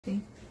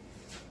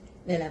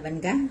Lalaban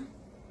ka?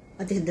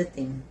 What is the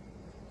thing?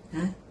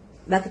 Ha?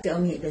 Bakit ka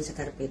umihi doon sa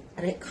carpet?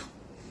 Aray ko.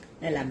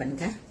 Lalaban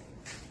ka?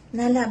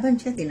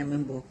 Lalaban siya. Tinan mo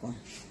yung buhok ko.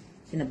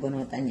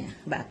 Sinabunutan niya.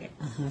 Bakit?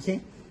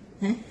 See?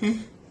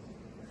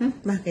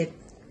 Bakit?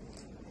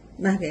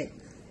 Bakit?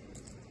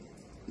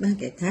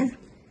 Bakit, ha?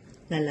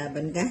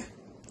 Lalaban ka?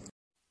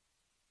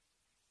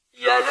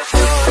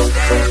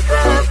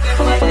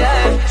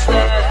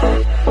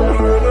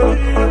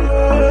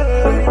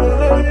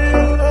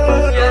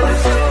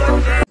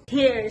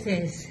 Here it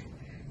is.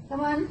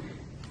 Come on.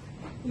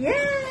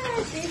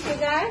 Yes! See,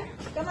 sugar?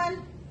 Come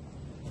on.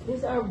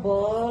 These are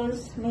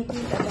balls. May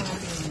kita pa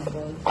natin yung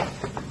balls.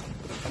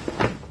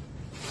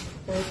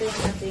 So, ito yung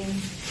ating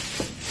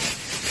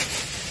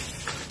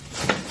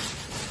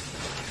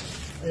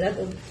a lot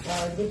of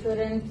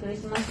different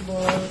Christmas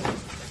balls.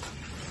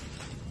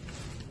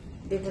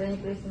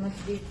 Different Christmas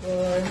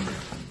decor.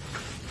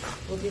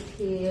 Put it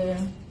here.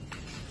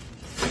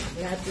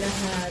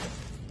 Lahat-lahat.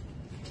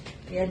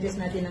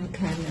 I-adjust natin ang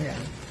camera.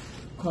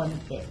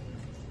 Konti.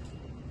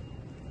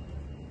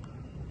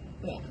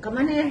 Yeah.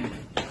 Come on here.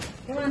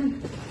 Come on.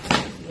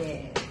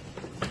 Yeah.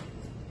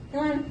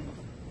 Come on.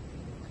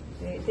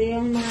 So, ito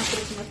yung mga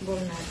Christmas ball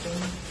natin.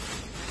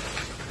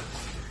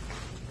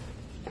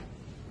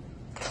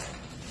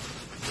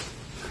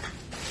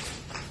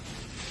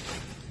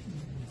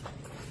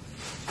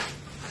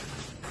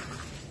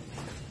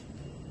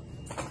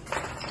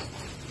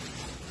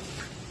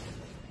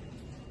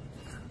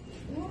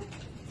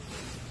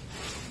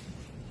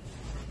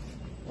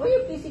 Why are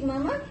you kissing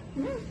Mama?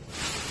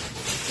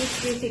 She's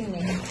kissing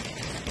me.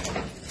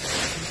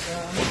 So,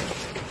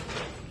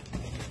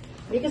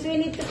 because we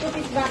need to put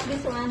it back,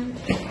 this one.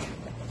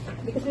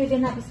 Because we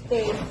didn't have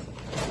space.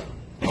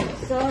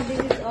 So,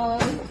 this is all.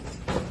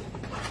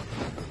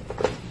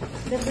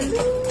 The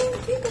balloon.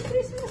 See the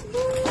Christmas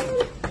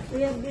ball.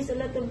 We have this a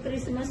lot of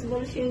Christmas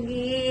ball,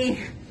 Shugi.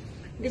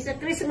 This is a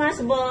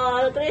Christmas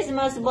ball.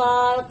 Christmas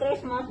ball.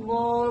 Christmas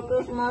ball.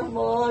 Christmas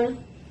ball.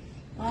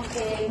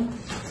 Okay.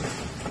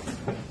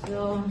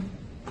 So,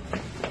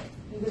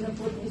 I'm gonna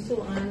put this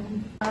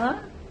one.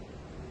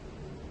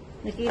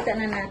 Nakita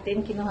na natin,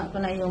 kinuha ko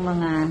na yung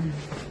mga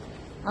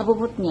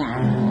abubot niya.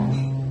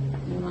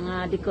 Yung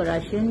mga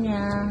decoration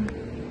niya.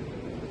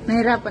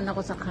 Nahirapan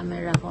ako sa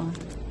camera ko.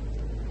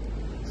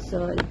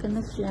 So, ito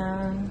na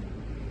siya.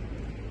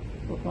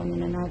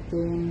 Kukunin na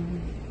natin.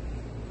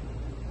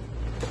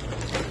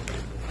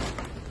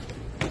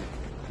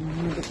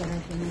 Yung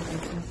decoration ng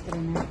Christmas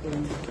tree natin.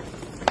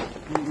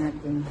 Ang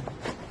natin.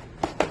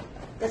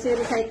 Kasi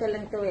recycle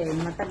lang to eh.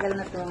 Matagal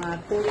na to.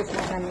 2 years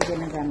na kami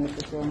ginagamit.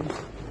 So,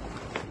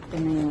 ito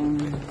na yung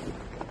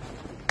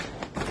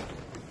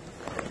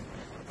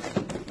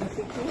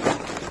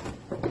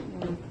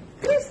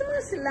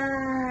Christmas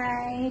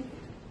light.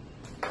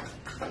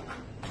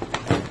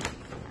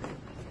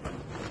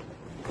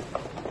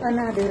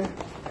 Another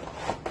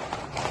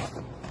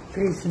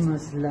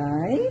Christmas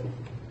light.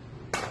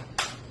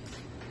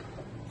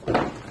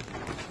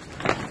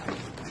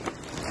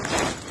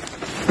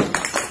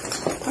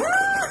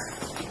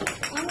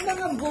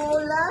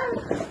 Bola.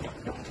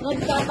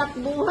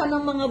 Nagtatakbuhan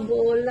ng mga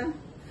bola.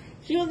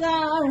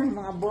 Sugar,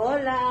 mga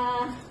bola.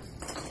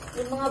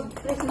 Yung mga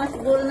Christmas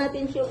ball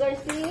natin, Sugar,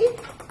 see?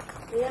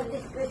 We have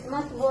this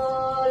Christmas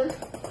ball.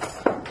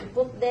 We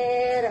put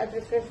there at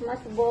the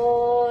Christmas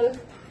ball.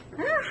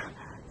 Ah,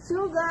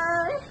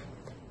 Sugar.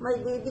 My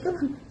baby, come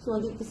on. She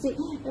wanted to see.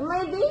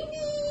 My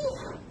baby.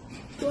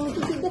 She wanted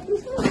to see the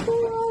Christmas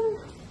ball.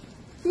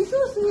 She's so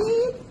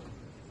sweet.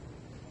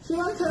 She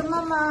wants her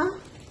mama.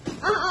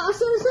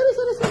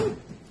 Sorry.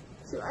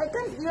 So I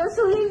can't, you're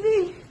so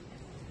heavy.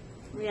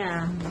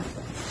 Yeah.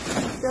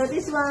 So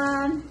this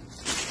one.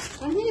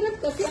 Ang hirap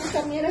kasi ang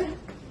camera.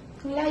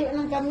 Ang layo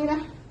ng camera.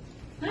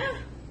 Ha?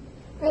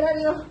 Where are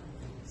you?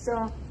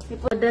 So,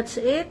 that's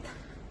it.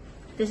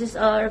 This is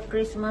our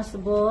Christmas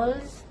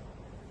balls.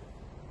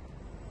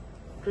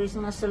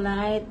 Christmas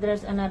light.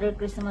 There's another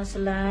Christmas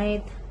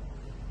light.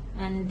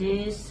 And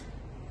this.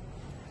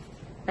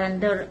 And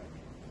there.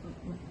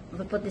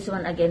 We put this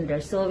one again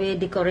there. So we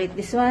decorate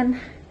this one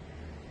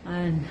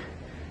and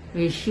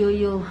we show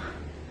you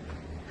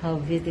how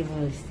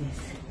beautiful is this.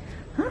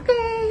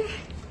 Okay.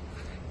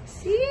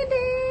 See you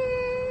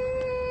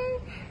there.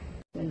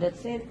 And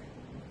that's it.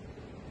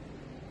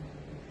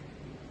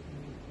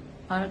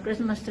 Our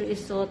Christmas tree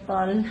is so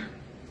tall.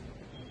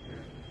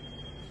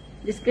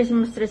 This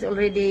Christmas tree is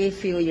already a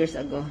few years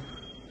ago.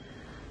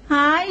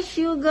 Hi,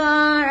 Sugar.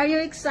 Are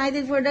you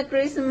excited for the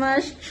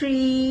Christmas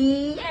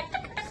tree?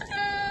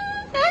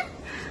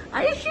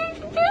 Are you sure?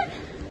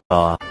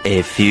 A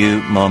few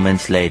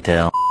moments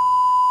later.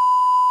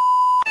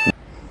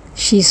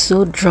 She's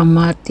so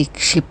dramatic.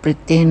 She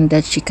pretend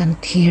that she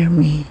can't hear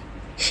me.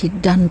 She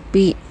done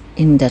pee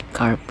in that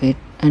carpet,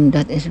 and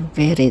that is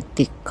very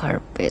thick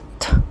carpet.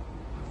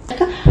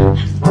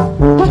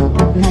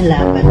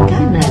 Nalaban ka?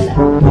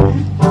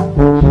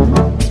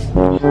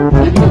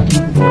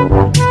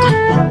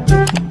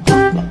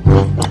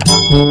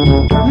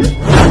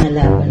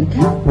 Nalaban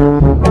ka?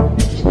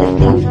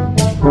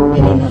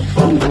 Very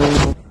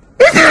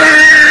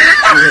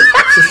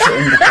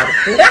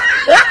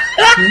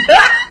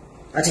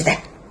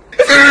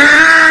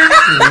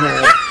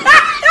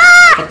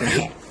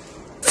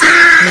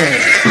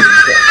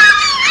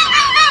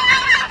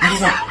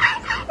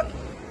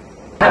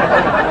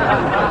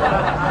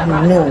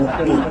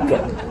Naughty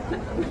girl.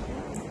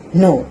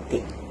 Naughty.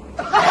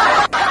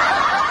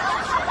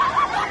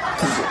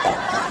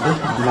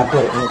 Mama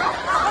Terry.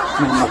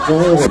 Mama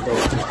Terry.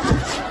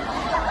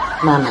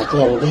 Mama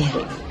Terry.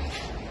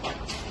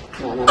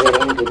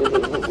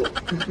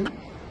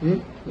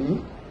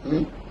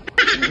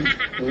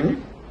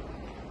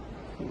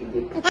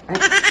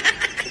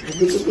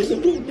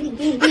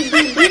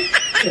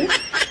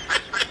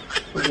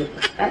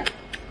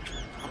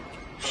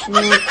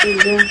 Mama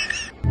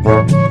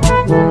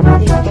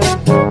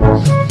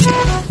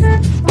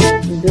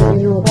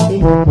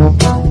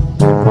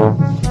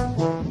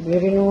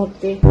Very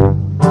naughty.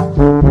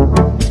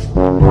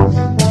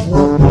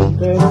 Naughty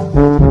girl.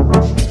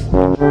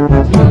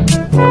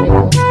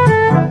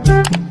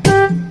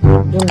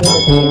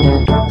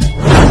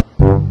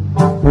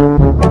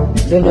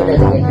 Don't do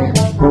that again, huh?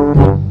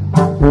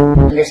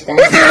 Understand?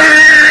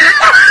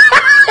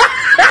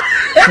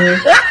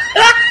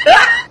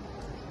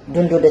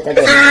 Don't do that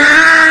again.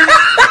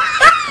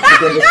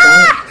 Did you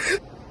understand?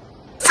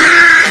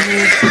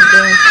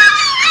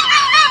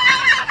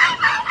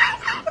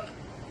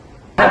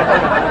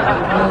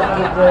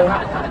 Naughty girl.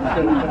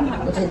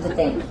 What is the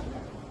thing?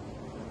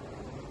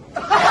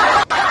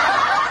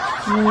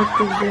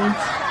 Naughty girl.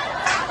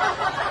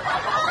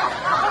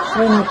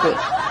 Very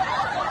naughty.